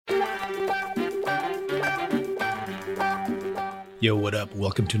Yo, what up?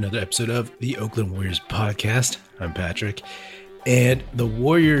 Welcome to another episode of the Oakland Warriors podcast. I'm Patrick, and the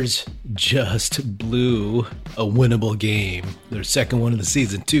Warriors just blew a winnable game. Their second one of the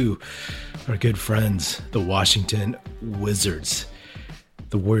season, too. Our good friends, the Washington Wizards.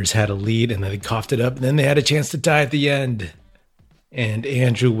 The Warriors had a lead, and then they coughed it up, and then they had a chance to tie at the end. And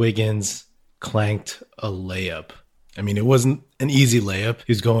Andrew Wiggins clanked a layup. I mean, it wasn't an easy layup.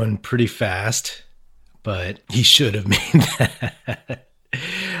 He was going pretty fast, but he should have made that.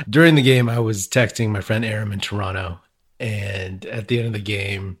 During the game, I was texting my friend Aram in Toronto, and at the end of the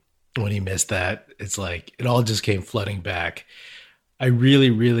game, when he missed that, it's like it all just came flooding back. I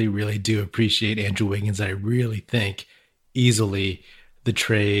really do appreciate Andrew Wiggins. I really think easily the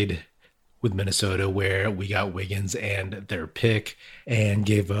trade with Minnesota where we got Wiggins and their pick and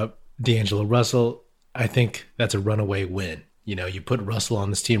gave up D'Angelo Russell, I think that's a runaway win. You know, you put Russell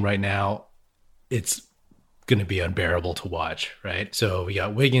on this team right now, it's going to be unbearable to watch, right? So we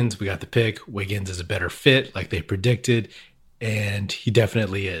got Wiggins, we got the pick. Wiggins is a better fit like they predicted, and he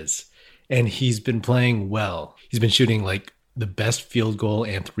definitely is. And he's been playing well. He's been shooting like the best field goal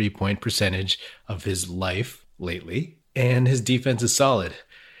and three-point percentage of his life lately, and his defense is solid.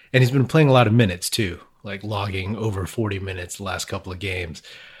 And he's been playing a lot of minutes too, like logging over 40 minutes the last couple of games.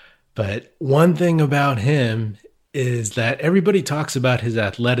 But one thing about him is that everybody talks about his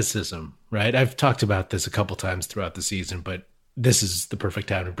athleticism, right? I've talked about this a couple times throughout the season, but this is the perfect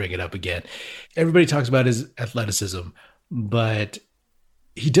time to bring it up again. Everybody talks about his athleticism, but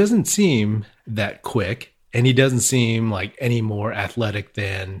he doesn't seem that quick, and he doesn't seem like any more athletic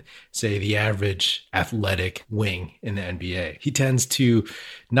than, say, the average athletic wing in the NBA. He tends to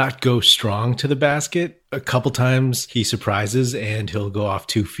not go strong to the basket. A couple times he surprises and he'll go off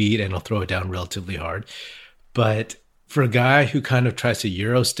 2 feet and he'll throw it down relatively hard. But for a guy who kind of tries to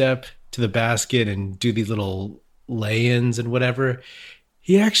Euro step to the basket and do these little lay-ins and whatever,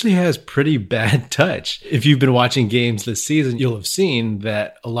 he actually has pretty bad touch. If you've been watching games this season, you'll have seen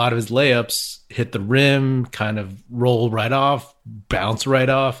that a lot of his layups hit the rim, kind of roll right off, bounce right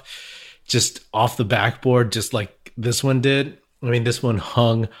off, just off the backboard, just like this one did. I mean, this one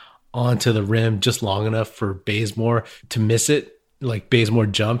hung onto the rim just long enough for Bazemore to miss it. Like Bazemore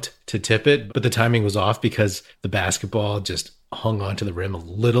jumped to tip it, but the timing was off because the basketball just hung onto the rim a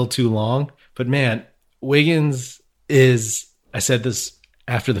little too long. But man, Wiggins is, I said this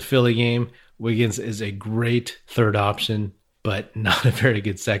after the Philly game, Wiggins is a great third option, but not a very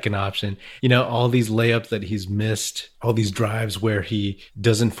good second option. You know, all these layups that he's missed, all these drives where he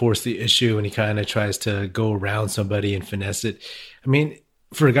doesn't force the issue and he kind of tries to go around somebody and finesse it. I mean,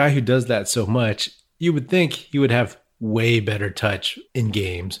 for a guy who does that so much, you would think he would have way better touch in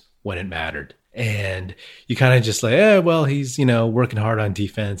games when it mattered. And you kind of just like, well, he's, you know, working hard on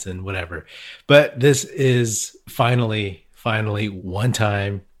defense and whatever. But this is finally one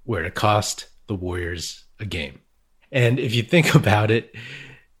time where it cost the Warriors a game. And if you think about it,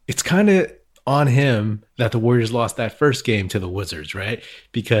 it's kind of on him that the Warriors lost that first game to the Wizards, right?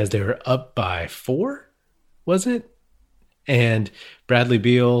 Because they were up by 4, was it? And Bradley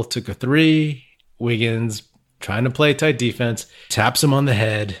Beal took a 3. Wiggins, trying to play tight defense, taps him on the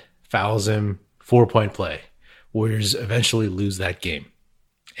head, fouls him, 4-point play. Warriors eventually lose that game.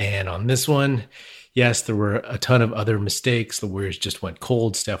 And on this one, yes, there were a ton of other mistakes. The Warriors just went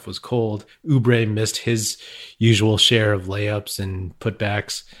cold. Steph was cold. Oubre missed his usual share of layups and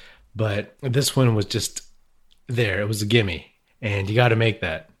putbacks. But this one was just there. It was a gimme. And you got to make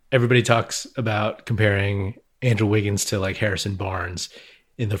that. Everybody talks about comparing Andrew Wiggins to like Harrison Barnes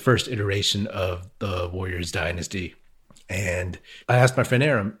in the first iteration of the Warriors dynasty. And I asked my friend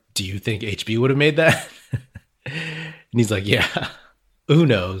Aram, do you think HB would have made that? And he's like, yeah, who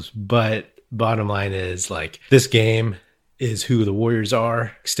knows? But bottom line is like this game is who the Warriors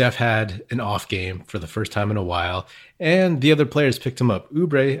are. Steph had an off game for the first time in a while, and the other players picked him up.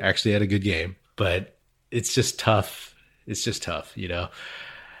 Oubre actually had a good game, but it's just tough. It's just tough, you know.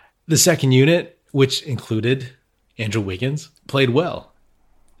 The second unit, which included Andrew Wiggins, played well.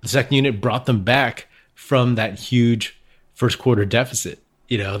 The second unit brought them back from that huge first quarter deficit.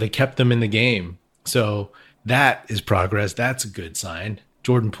 You know, they kept them in the game. So that is progress. That's a good sign.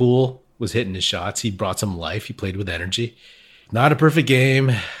 Jordan Poole was hitting his shots. He brought some life. He played with energy. Not a perfect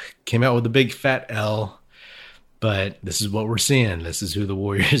game. Came out with a big fat L. But this is what we're seeing. This is who the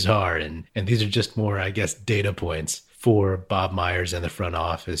Warriors are. And these are just more, I guess, data points for Bob Myers and the front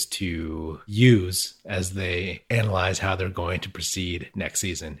office to use as they analyze how they're going to proceed next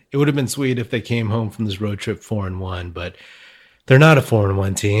season. It would have been sweet if they came home from this road trip 4-1, but they're not a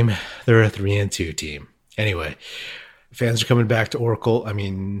 4-1 team. They're a 3-2 team. Anyway, fans are coming back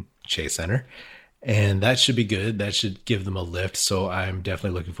to Chase Center. And that should be good. That should give them a lift. So I'm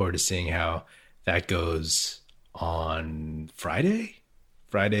definitely looking forward to seeing how that goes on Friday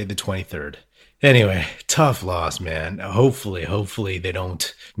the 23rd. Anyway, tough loss, man. Hopefully they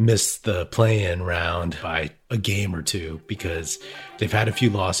don't miss the play-in round by a game or two, because they've had a few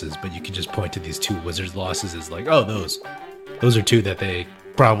losses, but you can just point to these two Wizards losses as like, oh, those are two that they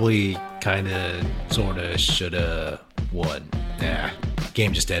probably kind of, sort of, should have won.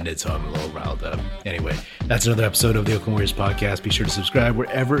 Game just ended, so I'm a little riled up. Anyway, that's another episode of the Oakland Warriors podcast. Be sure to subscribe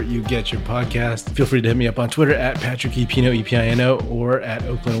wherever you get your podcast. Feel free to hit me up on Twitter at Patrick Epino, E-P-I-N-O, or at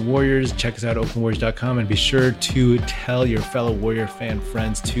Oakland Warriors. Check us out at oaklandwarriors.com, and be sure to tell your fellow Warrior fan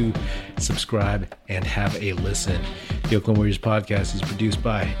friends to subscribe and have a listen. The Oakland Warriors podcast is produced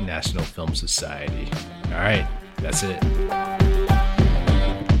by National Film Society. All right, that's it.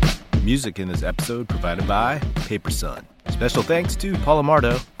 Music in this episode provided by Paper Sun. Special thanks to Paul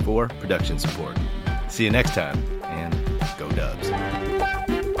Amardo for production support. See you next time, and go Dubs.